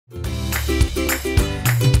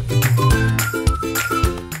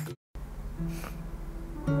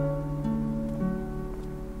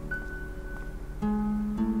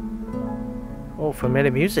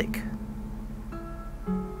familiar music.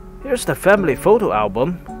 Here's the family photo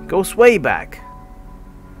album. Goes way back.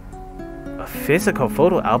 A physical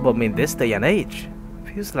photo album in this day and age.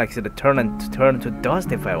 Feels like it'll turn to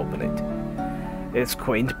dust if I open it. It's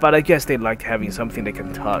quaint, but I guess they like having something they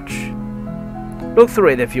can touch. Look through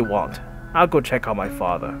it if you want. I'll go check on my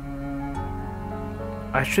father.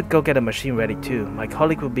 I should go get a machine ready too. My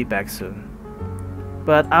colleague will be back soon.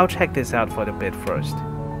 But I'll check this out for a bit first.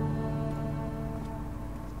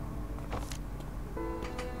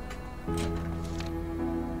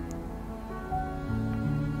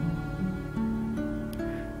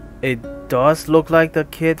 It does look like the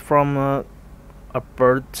kid from a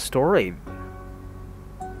bird story.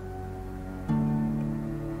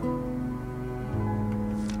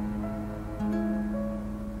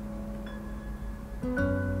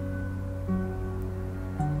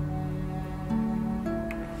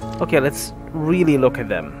 Okay, let's really look at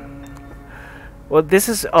them. Well, this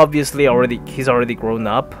is obviously he's already grown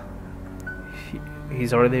up.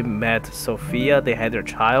 He's already met Sophia. They had their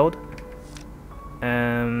child.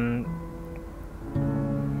 And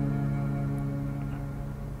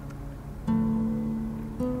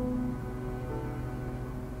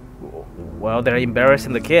well, they're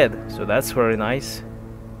embarrassing the kid, so that's very nice.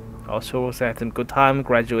 Also, had some good time,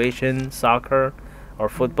 graduation, soccer, or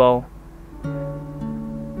football.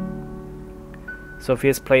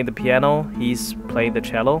 Sophia's playing the piano, he's playing the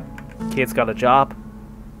cello. Kid's got a job.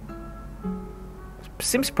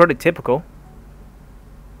 Seems pretty typical.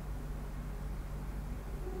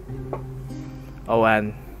 Oh,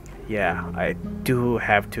 and yeah, I do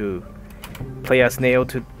have to play a snail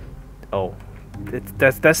to... Oh,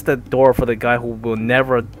 that's the door for the guy who will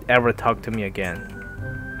never ever talk to me again.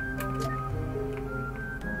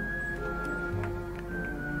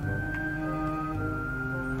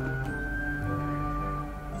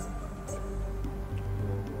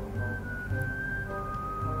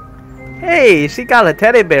 Hey, she got a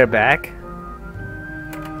teddy bear back.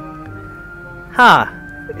 Huh,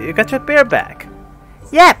 you got your bear back.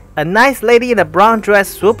 Yep, a nice lady in a brown dress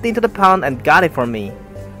swooped into the pond and got it for me.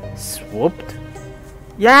 Swooped?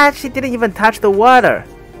 Yeah, she didn't even touch the water.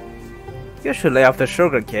 You should lay off the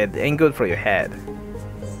sugar, kid. Ain't good for your head.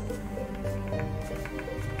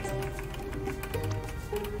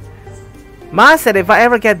 Ma said if I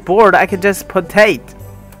ever get bored, I can just potate.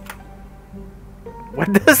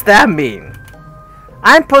 What does that mean?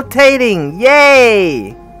 I'm potating!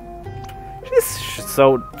 Yay! She's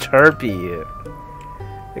so chirpy.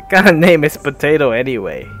 The kind of name is Potato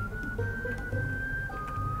anyway.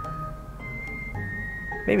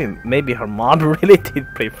 Maybe her mom really did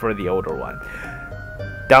prefer the older one.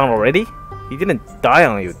 Down already? He didn't die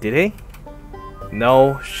on you, did he?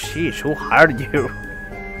 No, sheesh, who hired you?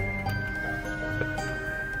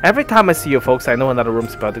 Every time I see you folks, I know another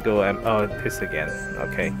room's about to go. Oh, this again.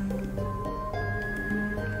 Okay.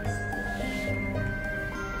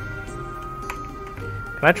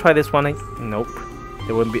 Can I try this one? Nope.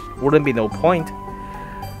 There wouldn't be no point.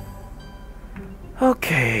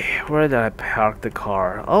 Okay, where did I park the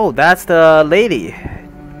car? Oh, that's the lady.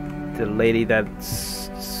 The lady that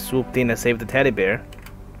swooped in and saved the teddy bear.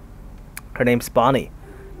 Her name's Bonnie.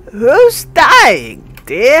 Who's dying,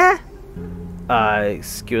 dear?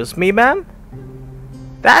 Excuse me, ma'am?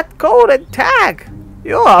 That golden tag!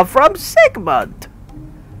 You are from Sigmund!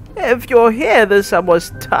 If you're here, then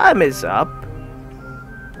someone's time is up.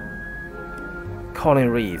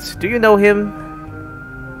 Colin reads. Do you know him?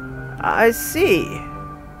 I see.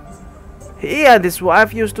 He and his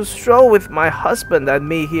wife used to stroll with my husband and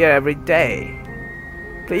me here every day.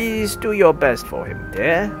 Please do your best for him,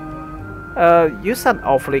 dear. You sound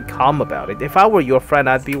awfully calm about it. If I were your friend,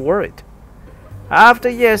 I'd be worried. After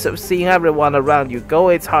years of seeing everyone around you go,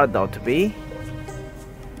 it's hard not to be.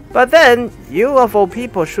 But then, you of all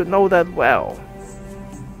people should know that well.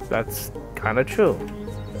 That's kinda true.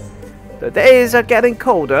 The days are getting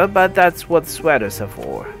colder, but that's what sweaters are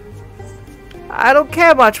for. I don't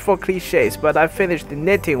care much for cliches, but I finished the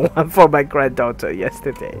knitting one for my granddaughter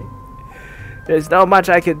yesterday. There's not much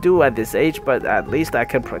I can do at this age, but at least I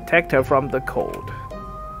can protect her from the cold.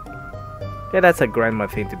 Yeah, that's a grandma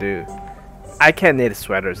thing to do. I can't knit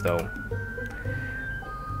sweaters though.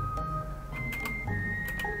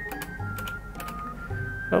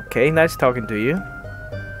 Okay, nice talking to you.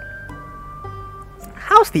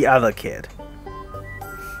 How's the other kid?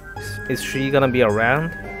 Is she gonna be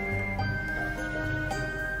around?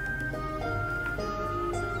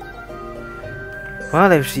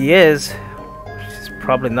 Well, if she is, she's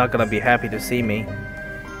probably not gonna be happy to see me.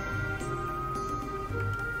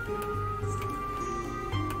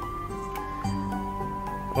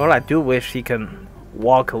 Well, I do wish he can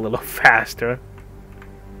walk a little faster.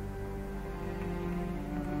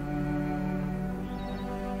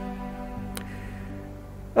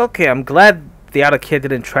 Okay, I'm glad the other kid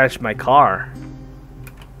didn't trash my car.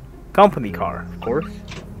 Company car, of course.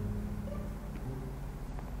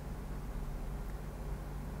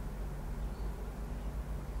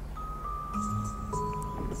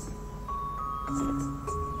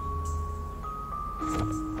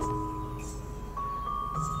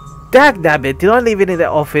 Dagnabbit, did I leave it in the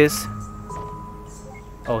office?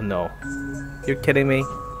 Oh no. You're kidding me?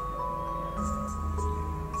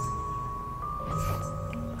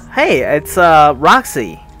 Hey, it's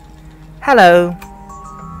Roxy. Hello.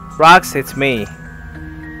 Rox, it's me.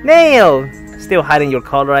 Neil! Still hiding your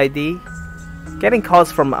caller ID? Getting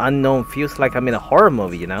calls from unknown feels like I'm in a horror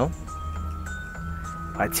movie, you know?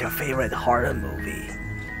 What's your favorite horror movie?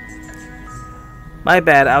 My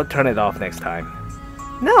bad, I'll turn it off next time.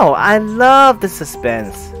 No, I love the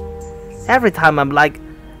suspense. Every time I'm like,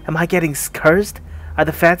 am I getting cursed? Are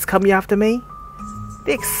the feds coming after me?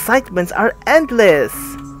 The excitements are endless.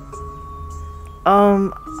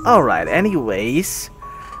 Alright, anyways.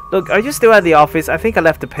 Look, are you still at the office? I think I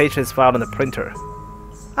left the patient's file on the printer.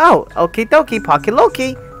 Oh, okie dokie, pocky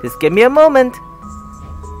loki. Just give me a moment.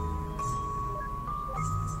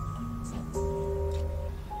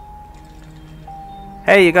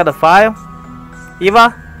 Hey, you got a file?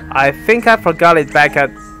 Eva, I think I forgot it back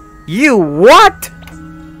at... You what?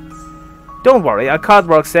 Don't worry, I called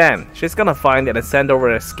Roxanne. She's gonna find it and send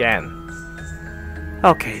over a scan.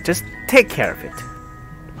 Okay, just take care of it.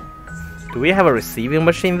 Do we have a receiving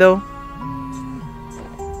machine though?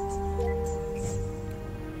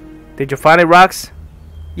 Did you find it, Rox?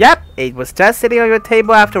 Yep, it was just sitting on your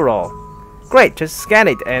table after all. Great, just scan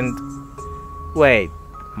it and... Wait,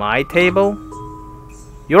 my table?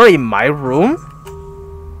 You're in my room?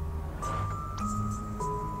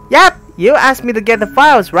 Yep, you asked me to get the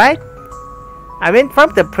files, right? I'm in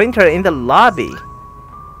front of the printer in the lobby.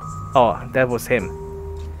 Oh, that was him.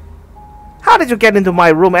 How did you get into my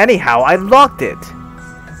room anyhow? I locked it.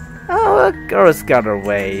 Oh, a girl's got her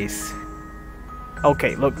ways.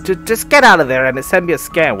 Okay, look, just get out of there and send me a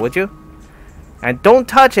scan, would you? And don't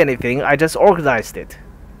touch anything, I just organized it.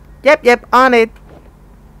 Yep, on it.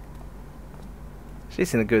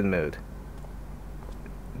 She's in a good mood.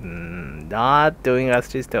 Not doing as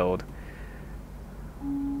she's told.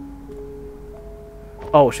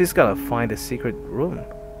 Oh, she's gonna find a secret room.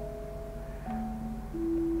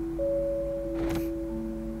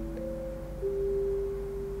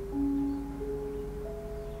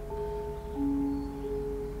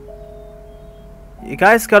 You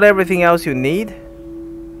guys got everything else you need?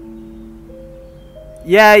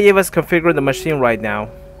 Yeah, Eva's configuring the machine right now.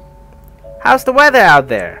 How's the weather out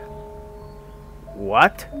there?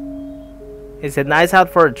 What? Is it nice out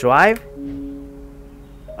for a drive?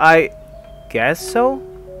 I guess so.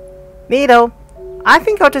 Neato. I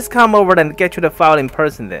think I'll just come over and get you the file in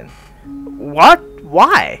person then. What?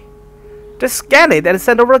 Why? Just scan it and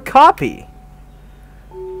send over a copy.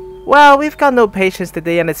 Well, we've got no patience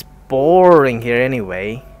today and it's boring here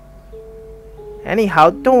anyway.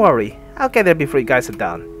 Anyhow, don't worry. I'll get there before you guys are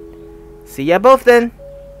done. See ya both then.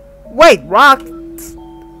 Wait, Rock!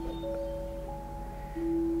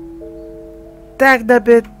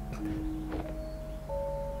 Dagnabbit.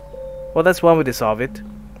 Well, that's one way to solve it.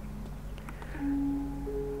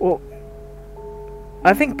 Well,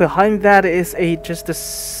 I think behind that is just a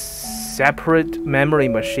separate memory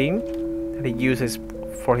machine that he uses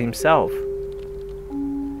for himself.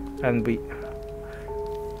 And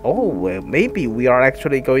oh, well, maybe we are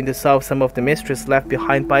actually going to solve some of the mysteries left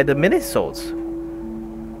behind by the minisodes.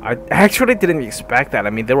 I actually didn't expect that. I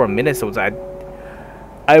mean, there were minisodes.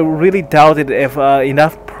 I really doubted if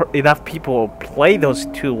enough people play those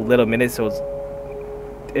two little minisodes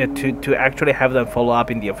to actually have them follow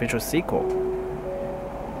up in the official sequel.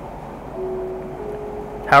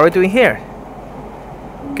 How are we doing here?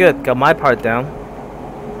 Good, got my part down.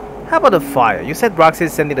 How about the fire? You said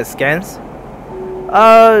Roxy's sending the scans?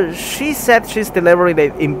 She said she's delivering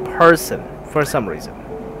it in person for some reason.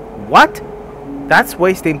 What? That's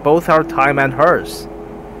wasting both our time and hers.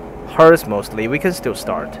 Hers mostly, we can still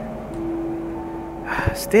start.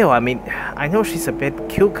 Still, I mean, I know she's a bit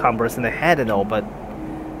cucumbers in the head and all, but...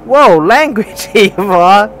 Whoa, language,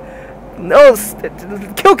 Eva! No,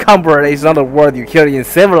 cucumber is not a word you hear in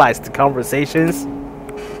civilized conversations.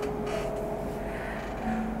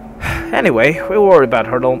 Anyway, we'll worry about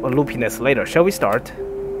her loopiness later. Shall we start?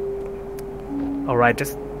 Alright,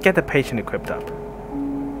 just get the patient equipped up.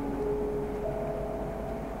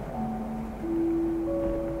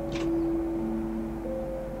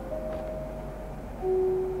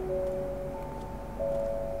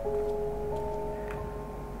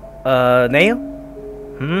 Nail?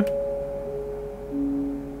 Hmm?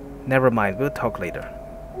 Never mind, we'll talk later.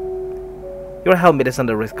 Your helmet is on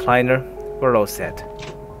the recliner. We're all set.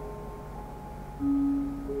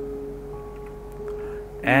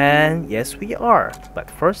 And yes, we are.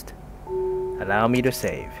 But first, allow me to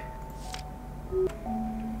save.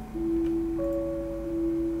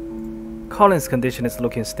 Colin's condition is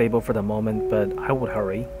looking stable for the moment, but I would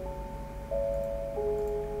hurry.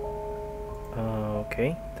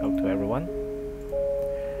 Okay, talk to everyone.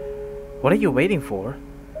 What are you waiting for?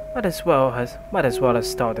 Might as well have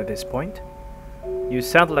start at this point. You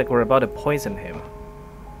sound like we're about to poison him.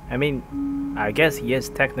 I mean, I guess he is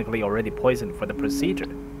technically already poisoned for the procedure.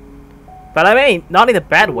 But I mean, not in a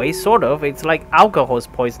bad way, sort of. It's like alcohol's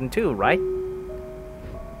poison too, right?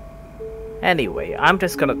 Anyway, I'm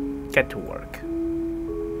just gonna get to work.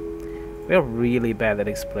 We're really bad at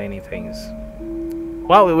explaining things.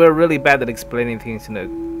 Well, we're really bad at explaining things in a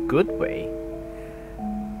good way.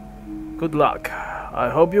 Good luck. I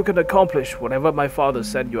hope you can accomplish whatever my father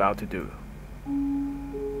set you out to do.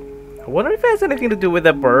 I wonder if it has anything to do with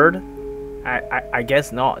that bird? I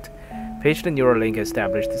guess not. Patient Neuralink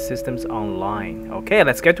established the systems online. Okay,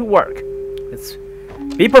 let's get to work. Let's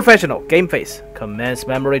be professional. Game face. Commence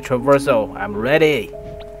memory traversal. I'm ready.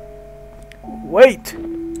 Wait!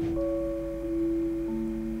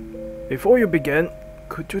 Before you begin,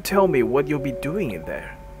 could you tell me what you'll be doing in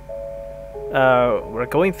there? We're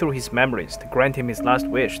going through his memories to grant him his last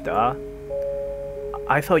wish, duh.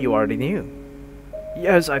 I thought you already knew.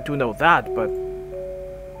 Yes, I do know that, but...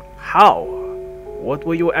 how? What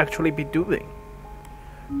will you actually be doing?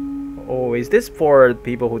 Oh, is this for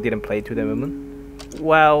people who didn't play To the Moon?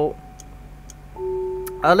 Well...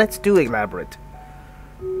 let's do elaborate.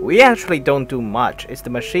 We actually don't do much. It's the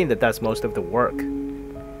machine that does most of the work.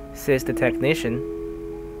 Says the technician,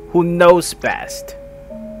 who knows best.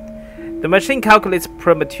 The machine calculates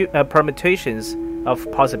permutations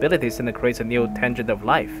of possibilities and creates a new tangent of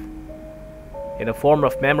life. In the form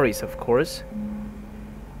of memories, of course.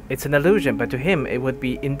 It's an illusion, but to him it would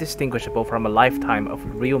be indistinguishable from a lifetime of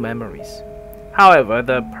real memories. However,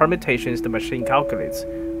 the permutations the machine calculates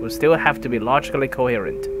will still have to be logically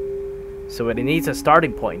coherent. So it needs a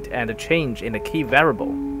starting point and a change in a key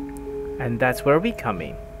variable. And that's where we come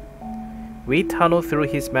in. We tunnel through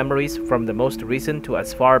his memories from the most recent to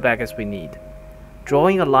as far back as we need,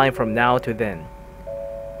 drawing a line from now to then.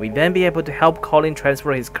 We then be able to help Colin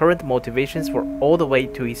transfer his current motivations for all the way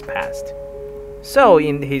to his past. So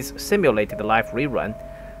in his simulated life rerun,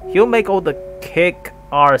 he'll make all the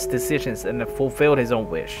kick-ass decisions and fulfill his own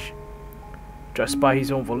wish. Just by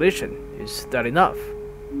his own volition. Is that enough?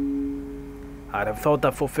 I'd have thought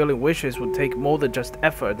that fulfilling wishes would take more than just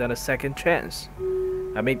effort and a second chance.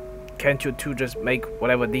 I mean, can't you two just make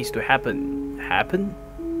whatever needs to happen, happen?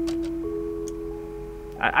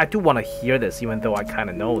 I do want to hear this, even though I kind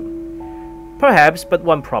of know. Perhaps, but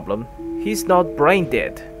one problem. He's not brain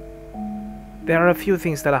dead. There are a few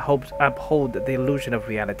things that I hope uphold the illusion of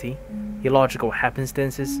reality. Illogical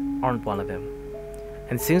happenstances aren't one of them.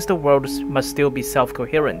 And since the world must still be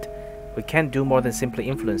self-coherent, we can't do more than simply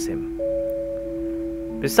influence him.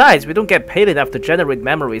 Besides, we don't get paid enough to generate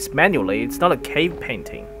memories manually. It's not a cave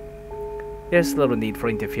painting. There's little need for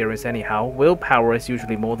interference anyhow. Willpower is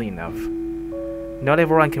usually more than enough. Not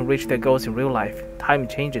everyone can reach their goals in real life. Time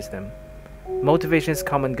changes them. Motivations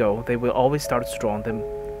come and go. They will always start strong, then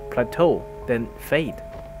plateau, then fade.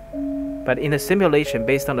 But in a simulation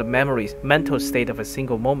based on the mental state of a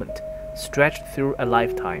single moment, stretched through a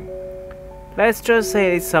lifetime. Let's just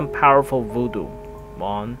say it's some powerful voodoo.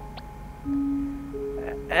 Mon.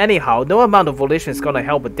 Anyhow, no amount of volition is gonna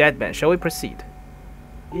help a dead man. Shall we proceed?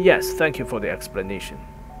 Yes, thank you for the explanation.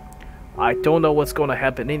 I don't know what's gonna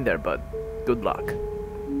happen in there, but good luck.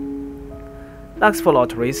 Luck's for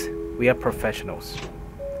lotteries. We are professionals.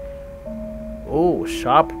 Oh,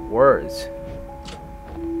 sharp words.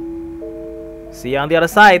 See you on the other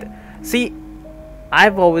side. See,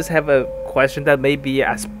 I've always have a question that maybe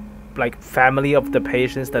as like family of the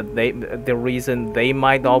patients that the reason they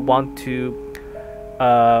might not want to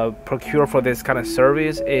procure for this kind of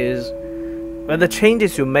service is when the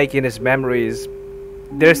changes you make in his memories,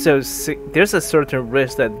 there's a certain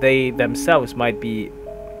risk that they themselves might be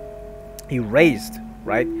erased,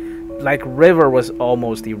 right? Like River was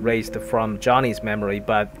almost erased from Johnny's memory,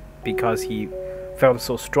 but because he felt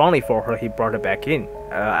so strongly for her, he brought her back in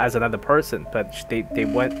as another person. But they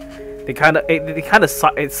kind of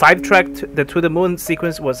sidetracked. The To the Moon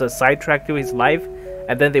sequence was a sidetrack to his life,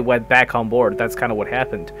 and then they went back on board. That's kind of what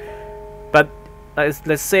happened. But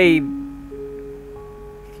let's say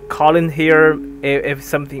Colin here, if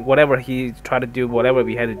something, whatever he tried to do, whatever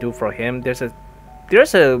we had to do for him, there's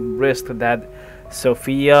a risk that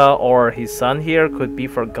Sophia or his son here could be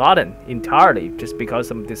forgotten entirely just because of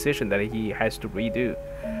some decision that he has to redo.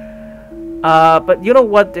 But you know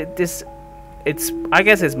what? I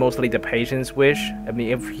guess it's mostly the patient's wish. I mean,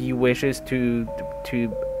 if he wishes to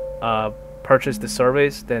purchase the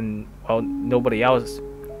service, then well, nobody else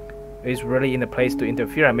is really in a place to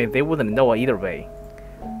interfere. I mean, they wouldn't know either way.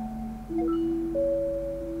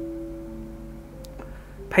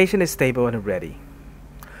 Patient is stable and ready.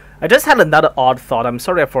 I just had another odd thought. I'm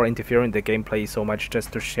sorry for interfering in the gameplay so much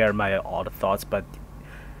just to share my odd thoughts, but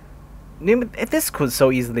this could so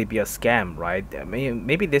easily be a scam, right? I mean,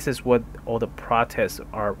 maybe this is what all the protests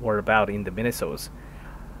were about in the Minnesotas.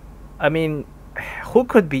 I mean, who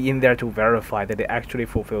could be in there to verify that they actually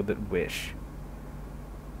fulfilled the wish?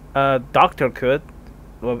 Doctor could.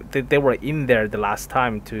 Well, they were in there the last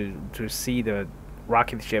time to see the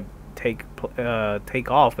rocket ship take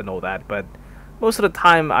off and all that, but most of the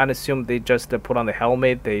time I assume they just put on the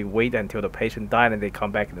helmet, they wait until the patient died, and they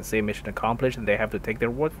come back and say mission accomplished, and they have to take their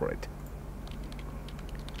word for it.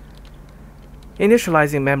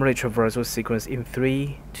 Initializing memory traversal sequence in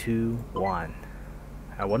 3, 2, 1.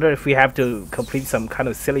 I wonder if we have to complete some kind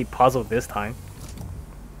of silly puzzle this time.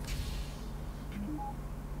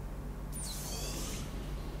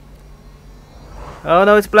 Oh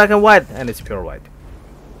no, it's black and white, and it's pure white.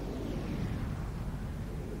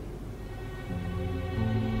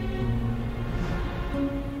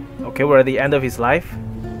 Okay, we're at the end of his life.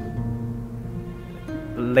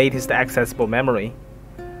 Latest accessible memory.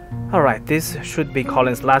 Alright, this should be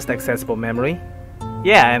Colin's last accessible memory.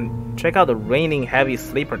 Yeah, and check out the reigning heavy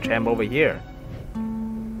sleeper champ over here.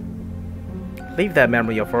 Leave that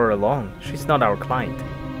memory of her alone. She's not our client.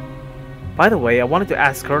 By the way, I wanted to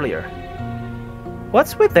ask earlier.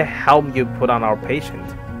 What's with the helm you put on our patient?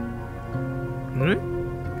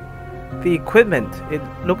 The equipment, it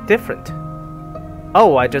looked different.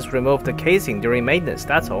 Oh, I just removed the casing during maintenance,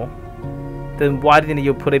 that's all. Then why didn't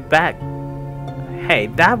you put it back? Hey,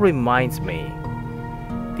 that reminds me.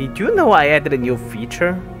 Did you know I added a new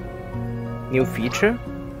feature? New feature?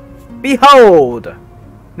 Behold!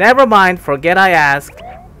 Never mind, forget I asked.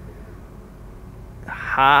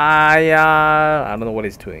 Hiya. I don't know what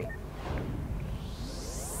he's doing.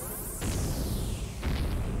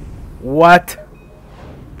 What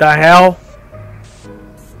the hell?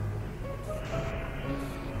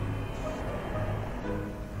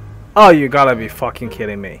 Oh, you gotta be fucking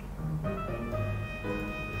kidding me.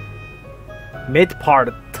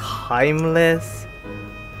 Mid-part timeless?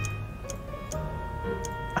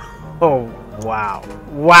 Oh, wow.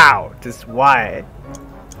 Wow, just why?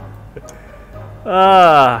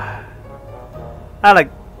 I like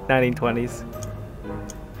 1920s.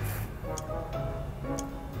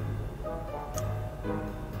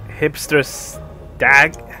 Hipster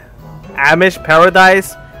stag? Amish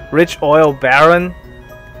paradise? Rich oil baron?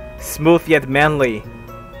 Smooth yet manly.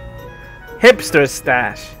 Hipster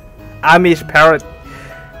stash. Amish parrot.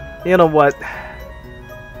 You know what?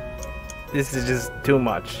 This is just too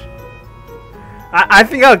much. I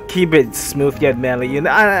think I'll keep it smooth yet manly. You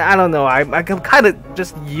know, I don't know. I'm kind of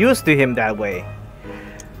just used to him that way.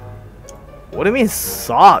 What do you mean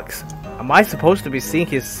socks? Am I supposed to be seeing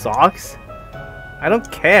his socks? I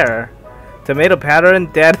don't care. Tomato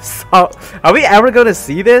pattern, dead sock. Are we ever gonna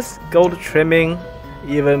see this? Gold trimming.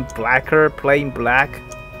 Even blacker, plain black.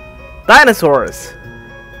 Dinosaurs!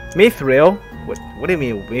 Mithril? What do you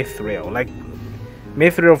mean Mithril? Like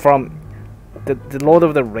Mithril from the Lord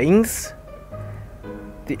of the Rings?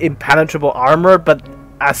 The impenetrable armor, but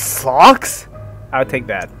as socks? I'll take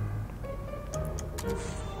that.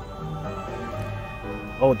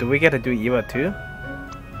 Oh, do we get to do Eva too?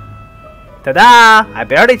 Ta-da! I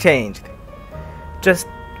barely changed. Just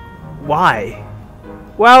why?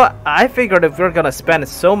 Well, I figured if we're gonna spend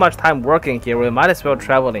so much time working here, we might as well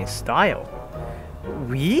travel in style.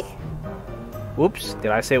 We? Oops,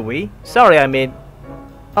 did I say we? Sorry, I mean...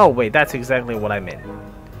 Oh wait, that's exactly what I meant.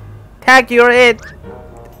 Tag, you're it!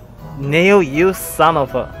 Nail, you son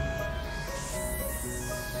of a...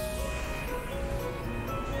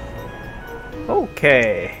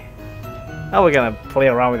 Okay. Now we're gonna play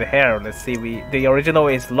around with the hair. Let's see, the original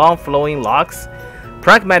is long flowing locks,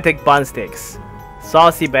 pragmatic bun sticks.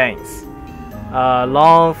 Saucy bangs,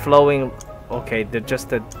 long flowing. Okay, they're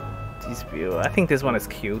just a. I think this one is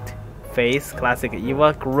cute. Face, classic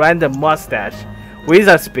Eva, grand mustache,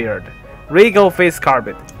 wizard's beard, regal face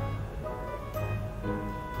carpet.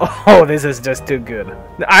 Oh, this is just too good.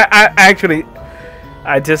 I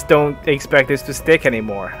just don't expect this to stick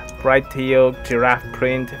anymore. Bright teal, giraffe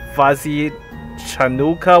print, fuzzy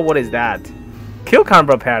chanuka. What is that?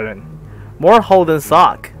 Cucumber pattern. More Holden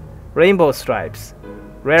sock. Rainbow stripes.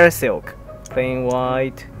 Rare silk. Plain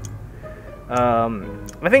white.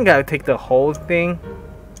 I think I'll take the whole thing.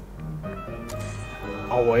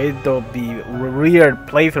 Oh, it'll be weird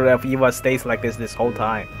playthrough if Eva stays like this whole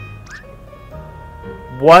time.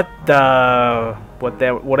 Whatever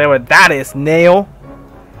that is, Nail.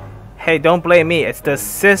 Hey, don't blame me. It's the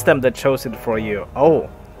system that chose it for you. Oh,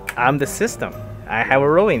 I'm the system. I have a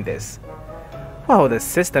role in this. Wow, the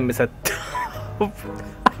system is a.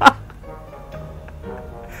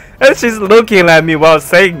 And she's looking at me while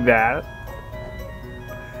saying that.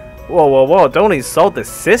 Whoa! Don't insult the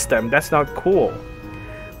system. That's not cool.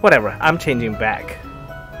 Whatever. I'm changing back.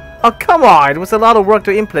 Oh, come on! It was a lot of work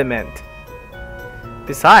to implement.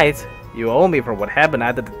 Besides, you owe me for what happened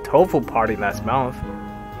at the tofu party last month.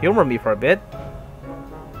 Humor me for a bit.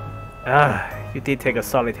 You did take a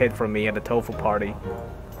solid hit from me at the tofu party.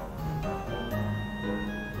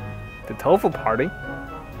 The tofu party?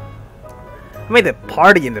 I mean, the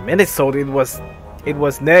party in the Minnesota, it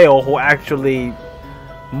was Neo who actually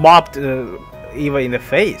mopped Eva in the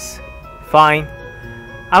face. Fine.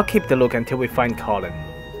 I'll keep the look until we find Colin.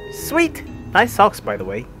 Sweet! Nice socks, by the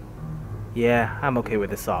way. Yeah, I'm okay with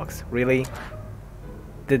the socks. Really?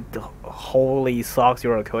 The holy socks,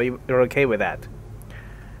 you're okay with that?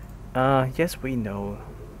 Yes, we know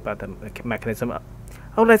about the mechanism.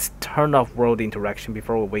 Oh, let's turn off world interaction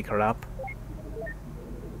before we wake her up.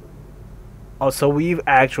 Oh, so we've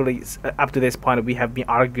actually, up to this point, we have been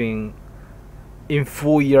arguing in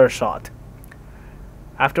full earshot.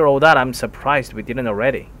 After all that, I'm surprised we didn't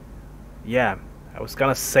already. Yeah, I was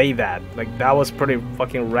gonna say that. Like, that was pretty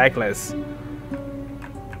fucking reckless.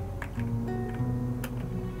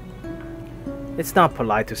 It's not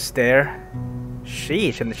polite to stare.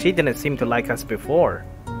 Sheesh, and she didn't seem to like us before.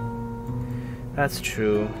 That's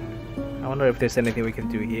true. I wonder if there's anything we can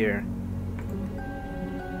do here.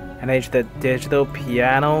 Manage the digital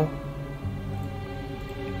piano.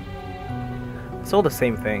 It's all the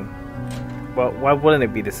same thing. Well, why wouldn't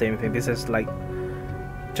it be the same thing? This is like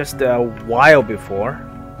just a while before.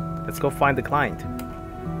 Let's go find the client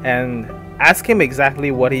and ask him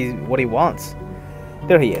exactly what he wants.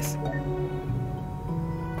 There he is.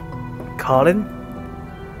 Colin?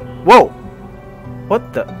 Whoa!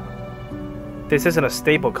 What the? This isn't a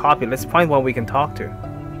stable copy. Let's find one we can talk to.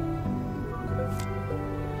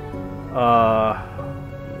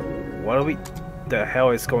 The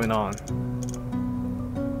hell is going on?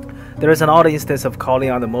 There is an odd instance of calling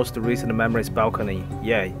on the most recent memories balcony.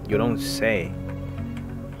 Yeah, you don't say.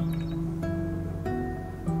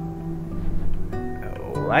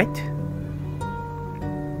 Alright.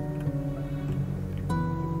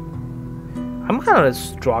 I'm kind of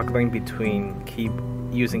struggling between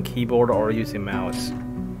using keyboard or using mouse.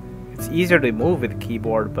 It's easier to move with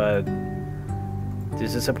keyboard, but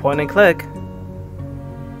this is a point and click.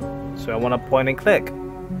 So I want to point and click.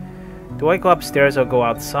 Do I go upstairs or go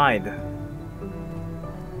outside?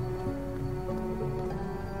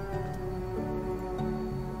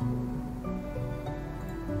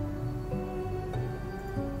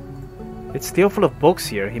 It's still full of books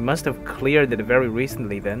here. He must have cleared it very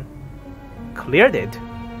recently then. Cleared it?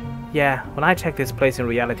 Yeah, when I checked this place in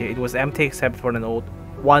reality, it was empty except for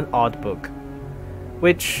one odd book.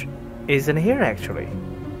 Which isn't here actually.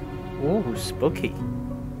 Ooh, spooky.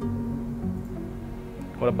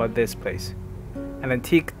 What about this place? An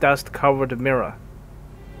antique dust-covered mirror.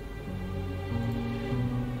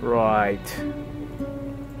 Right.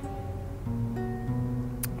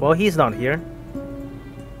 Well, he's not here.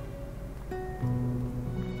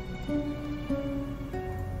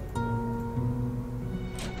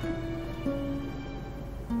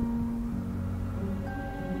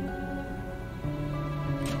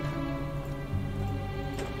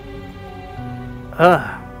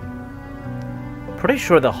 Pretty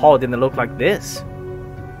sure the hall didn't look like this.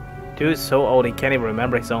 Dude's so old he can't even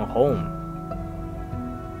remember his own home.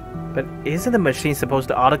 But isn't the machine supposed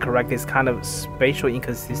to autocorrect these kind of spatial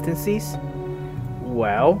inconsistencies?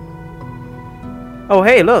 Well... Oh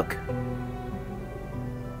hey, look!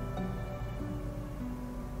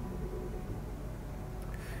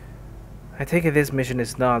 I take it this mission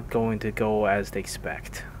is not going to go as they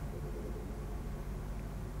expect.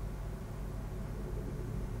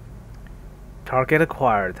 Target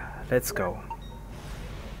acquired. Let's go.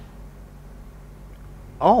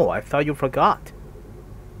 Oh, I thought you forgot.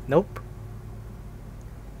 Nope.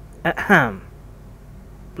 Ahem.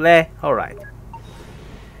 Bleh. Alright.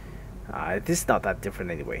 This is not that different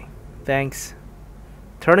anyway. Thanks.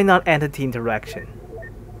 Turning on entity interaction.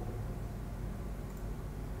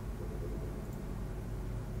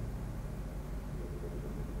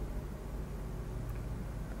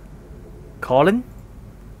 Colin?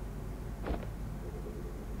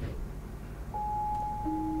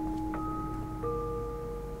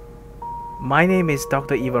 My name is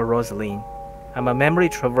Dr. Eva Rosaline. I'm a memory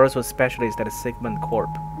traversal specialist at Sigmund Corp.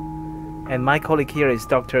 And my colleague here is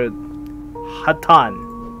Dr. Hatan.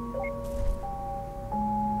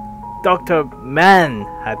 Dr.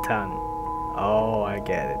 Manhattan. Oh, I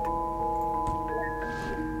get it.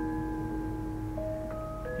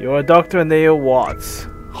 You're Dr. Neil Watts.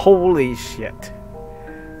 Holy shit.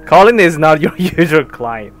 Colin is not your usual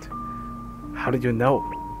client. How did you know?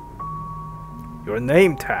 Your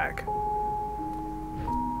name tag.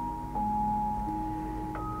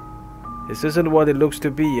 This isn't what it looks to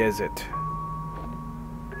be, is it?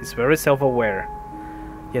 He's very self-aware.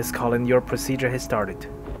 Yes, Colin, your procedure has started.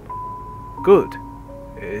 Good.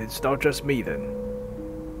 It's not just me then.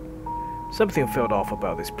 Something felt off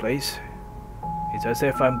about this place. It's as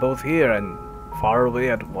if I'm both here and far away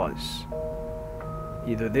at once.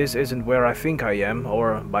 Either this isn't where I think I am,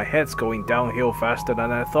 or my head's going downhill faster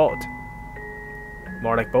than I thought.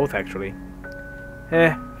 More like both, actually.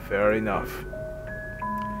 Fair enough.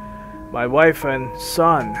 My wife and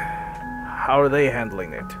son, how are they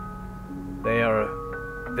handling it? They are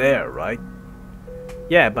there, right?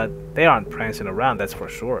 Yeah, but they aren't prancing around, that's for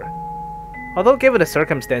sure. Although given the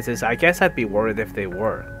circumstances, I guess I'd be worried if they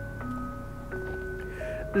were.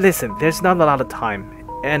 Listen, there's not a lot of time,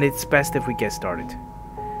 and it's best if we get started.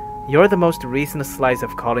 You're the most recent slice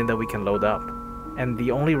of Colin that we can load up, and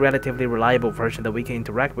the only relatively reliable version that we can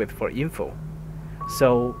interact with for info.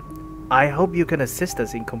 So, I hope you can assist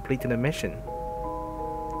us in completing the mission.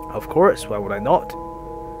 Of course, why would I not?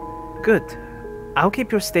 Good. I'll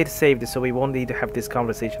keep your state saved so we won't need to have this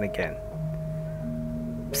conversation again.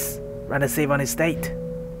 Psst, run a save on his state.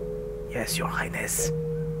 Yes, your highness.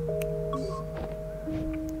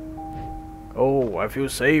 Oh, I feel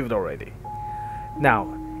saved already.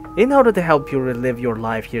 Now, in order to help you relive your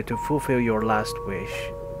life here to fulfill your last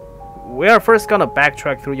wish, we are first gonna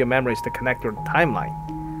backtrack through your memories to connect your timeline.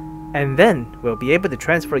 And then we'll be able to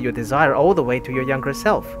transfer your desire all the way to your younger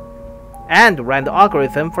self. And run the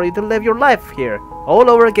algorithm for you to live your life here all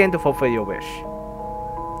over again to fulfill your wish.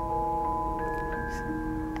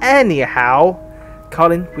 Anyhow,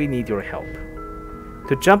 Colin, we need your help.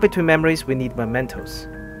 To jump into memories, we need mementos.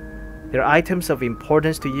 They're items of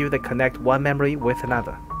importance to you that connect one memory with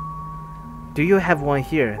another. Do you have one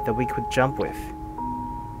here that we could jump with?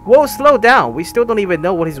 Whoa, slow down! We still don't even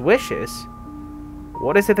know what his wish is.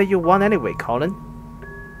 What is it that you want anyway, Colin?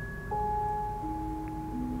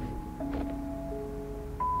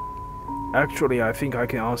 Actually, I think I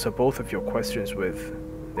can answer both of your questions with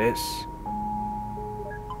this.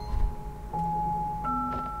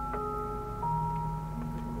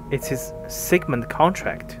 It's his Sigmund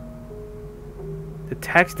contract. The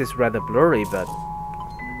text is rather blurry, but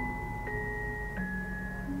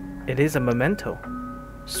it is a memento.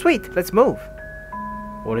 Sweet, let's move.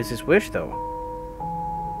 What is his wish, though?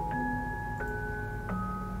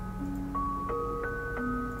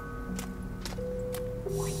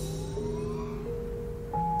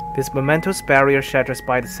 This memento's barrier shatters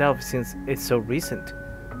by itself since it's so recent,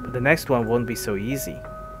 but the next one won't be so easy.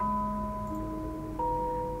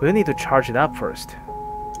 We'll need to charge it up first.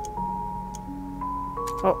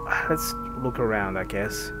 Oh, let's look around, I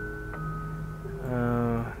guess.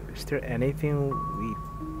 Is there anything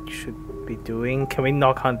we should be doing? Can we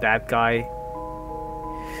knock on that guy?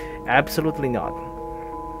 Absolutely not.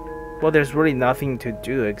 Well, there's really nothing to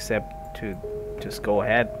do except to just go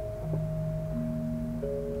ahead.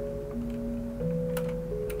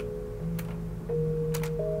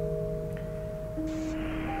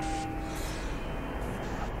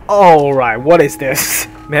 Alright, what is this?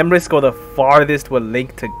 Memories go the farthest when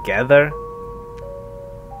linked together?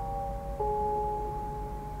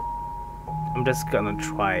 I'm just gonna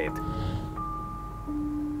try it.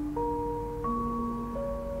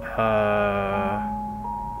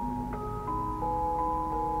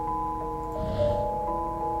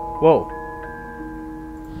 Whoa.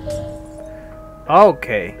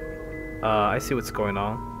 Okay. I see what's going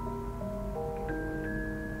on.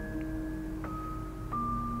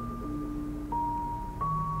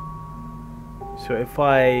 So if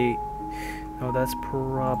I... No, that's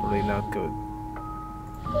probably not good.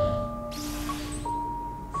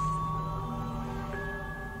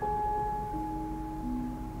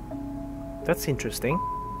 That's interesting.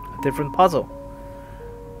 A different puzzle.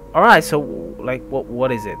 Alright, so, like,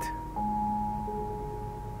 what is it?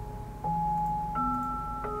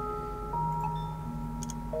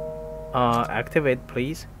 Activate,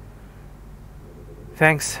 please.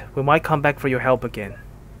 Thanks. We might come back for your help again.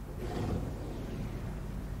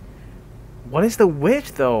 What is the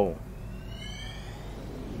wish, though?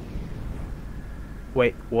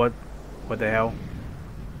 Wait, what? What the hell?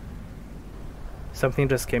 Something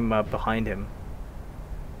just came up behind him.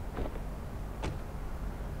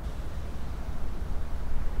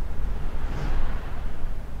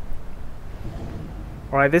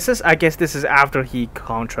 Alright, I guess this is after he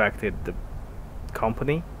contracted the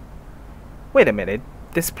company. Wait a minute,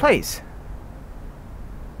 this place.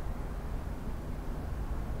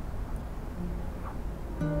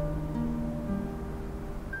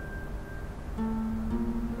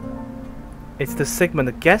 It's the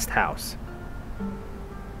Sigmund guest house.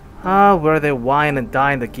 Ah, where they wine and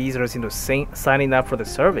dine the geezers into signing up for the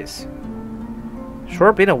service.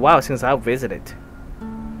 Sure been a while since I visited.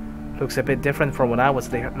 Looks a bit different from when I was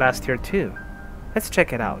there last year too. Let's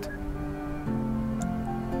check it out.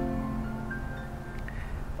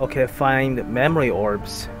 Okay, find memory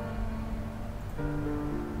orbs.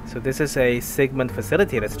 So this is a Sigmund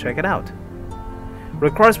facility. Let's check it out.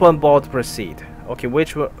 Requires 1 ball to proceed. Okay, we're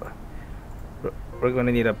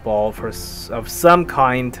gonna need a ball of some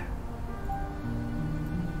kind.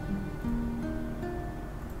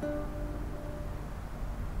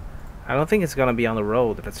 I don't think it's gonna be on the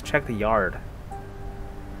road. Let's check the yard.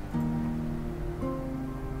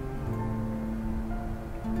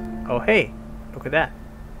 Oh hey, look at that.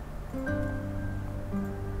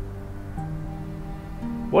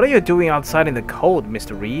 What are you doing outside in the cold,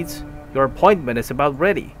 Mr. Reeds? Your appointment is about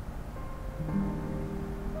ready.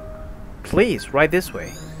 Please, right this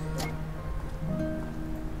way.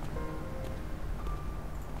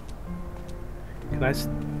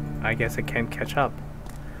 I guess I can't catch up.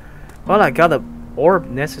 Well, I got the orb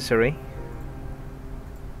necessary.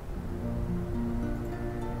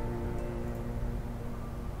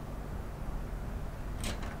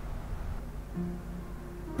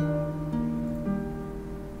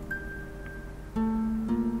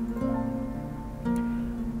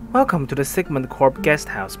 Welcome to the Sigmund Corp guest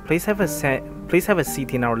house. Please have a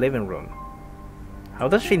seat in our living room. How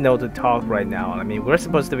does she know to talk right now? I mean, we're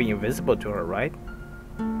supposed to be invisible to her, right?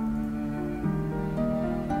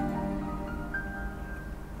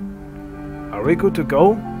 Are we good to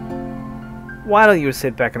go? Why don't you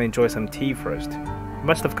sit back and enjoy some tea first? You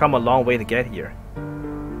must have come a long way to get here.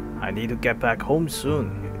 I need to get back home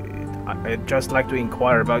soon. I'd just like to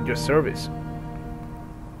inquire about your service.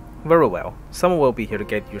 Very well. Someone will be here to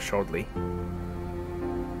get you shortly.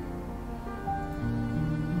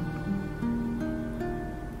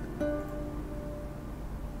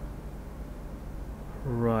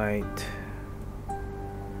 Right.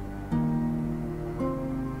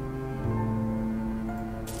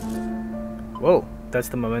 Whoa, that's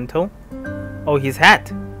the memento? Oh, his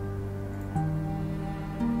hat!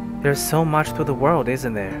 There's so much to the world,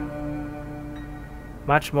 isn't there?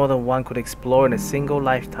 Much more than one could explore in a single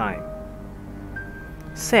lifetime.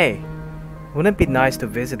 Say, wouldn't it be nice to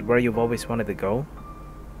visit where you've always wanted to go?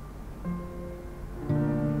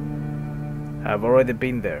 I've already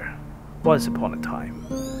been there, once upon a time.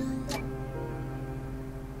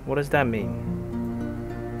 What does that mean?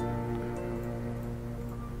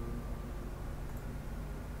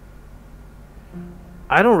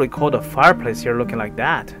 I don't recall the fireplace here looking like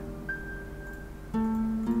that.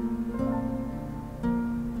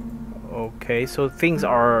 Okay, so things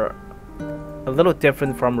are a little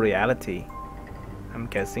different from reality, I'm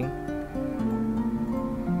guessing.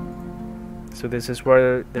 So this is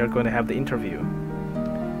where they're going to have the interview.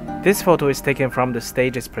 This photo is taken from the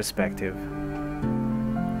stage's perspective.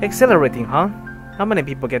 Exhilarating, huh? How many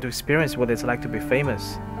people get to experience what it's like to be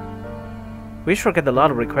famous? We sure get a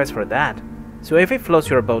lot of requests for that. So if it floats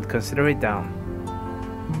your boat, consider it down.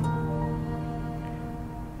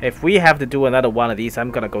 If we have to do another one of these, I'm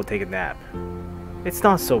gonna go take a nap. It's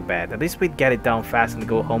not so bad. At least we'd get it down fast and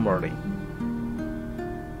go home early.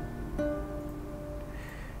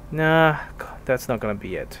 Nah, that's not gonna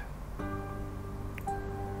be it.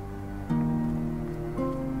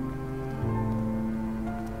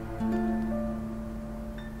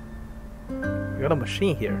 We got a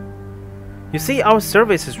machine here. You see, our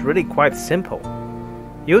service is really quite simple.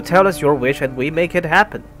 You tell us your wish and we make it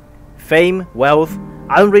happen. Fame, wealth,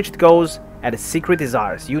 unreached goals, and secret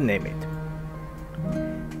desires, you name it.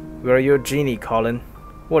 We are your genie, Colin.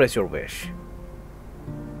 What is your wish?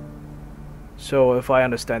 So, if I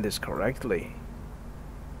understand this correctly,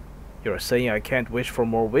 you're saying I can't wish for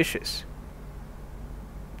more wishes.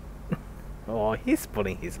 Oh, he's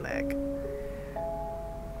pulling his leg.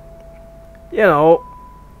 You know,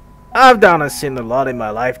 I've done and seen a lot in my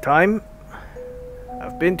lifetime.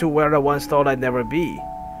 I've been to where I once thought I'd never be,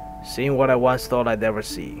 seen what I once thought I'd never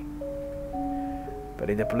see. But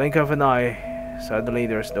in the blink of an eye, suddenly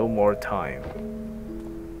there's no more time.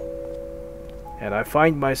 And I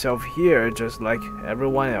find myself here just like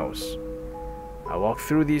everyone else. I walk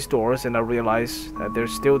through these doors and I realize that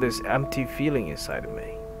there's still this empty feeling inside of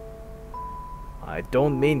me. I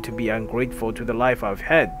don't mean to be ungrateful to the life I've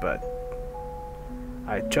had, but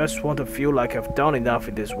I just want to feel like I've done enough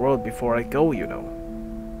in this world before I go, you know.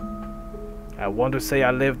 I want to say I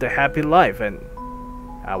lived a happy life, and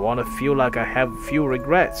I want to feel like I have few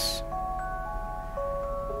regrets.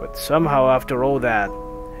 But somehow after all that,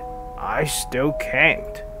 I still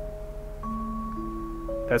can't.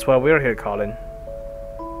 That's why we're here, Colin.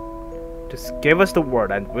 Just give us the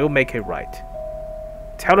word and we'll make it right.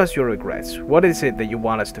 Tell us your regrets. What is it that you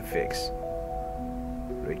want us to fix?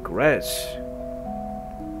 Regrets?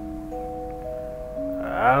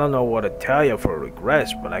 I don't know what to tell you for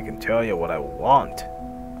regrets, but I can tell you what I want.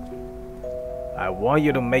 I want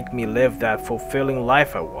you to make me live that fulfilling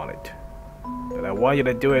life I wanted. But I want you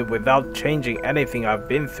to do it without changing anything I've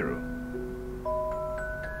been through.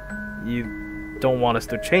 You don't want us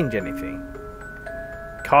to change anything.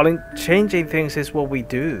 Colin, changing things is what we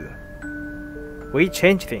do. We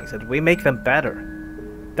change things and we make them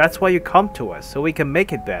better. That's why you come to us, so we can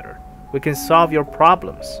make it better. We can solve your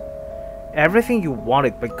problems. Everything you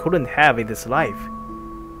wanted but couldn't have in this life,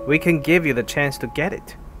 we can give you the chance to get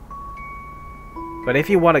it. But if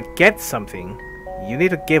you want to get something, you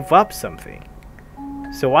need to give up something.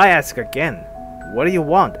 So I ask again, what do you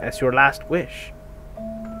want as your last wish?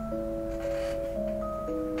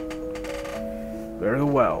 Very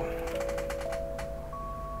well.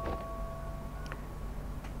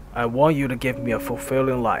 I want you to give me a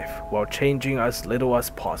fulfilling life while changing as little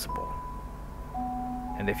as possible.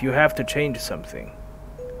 And if you have to change something,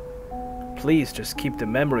 please just keep the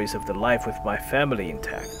memories of the life with my family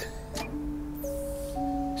intact.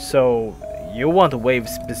 So, you want to waive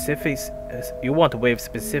specificity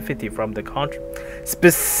from the contract?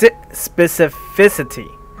 Specificity.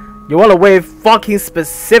 You want to waive fucking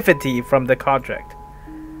specificity from the contract.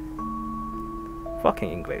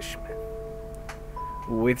 Fucking English, man.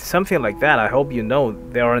 With something like that, I hope you know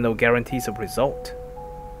there are no guarantees of result.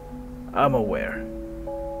 I'm aware.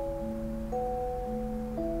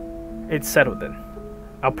 It's settled then.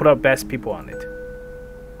 I'll put our best people on it.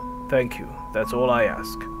 Thank you. That's all I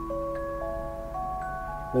ask.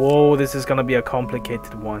 Whoa, this is gonna be a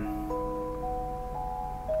complicated one.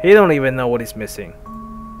 He don't even know what he's missing.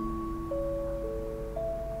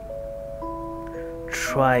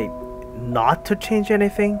 Try not to change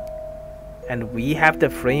anything? And we have the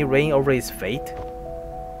free reign over his fate?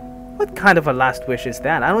 What kind of a last wish is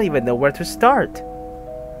that? I don't even know where to start.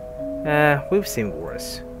 We've seen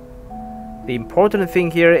worse. The important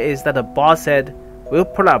thing here is that the boss said, we'll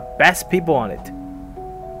put our best people on it.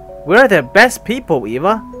 We're the best people,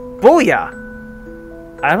 Eva. Booyah!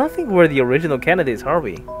 I don't think we're the original candidates, are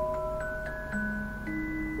we?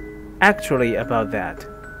 Actually, about that.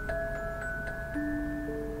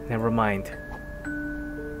 Never mind.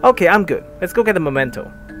 Okay, I'm good. Let's go get the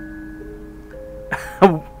memento.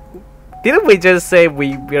 Didn't we just say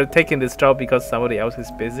we are taking this job because somebody else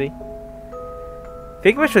is busy?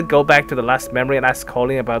 Think we should go back to the last memory and ask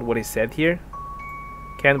Colin about what he said here?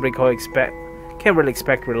 Can't really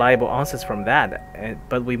expect reliable answers from that,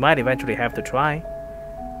 but we might eventually have to try.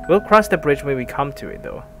 We'll cross the bridge when we come to it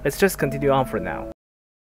though. Let's just continue on for now.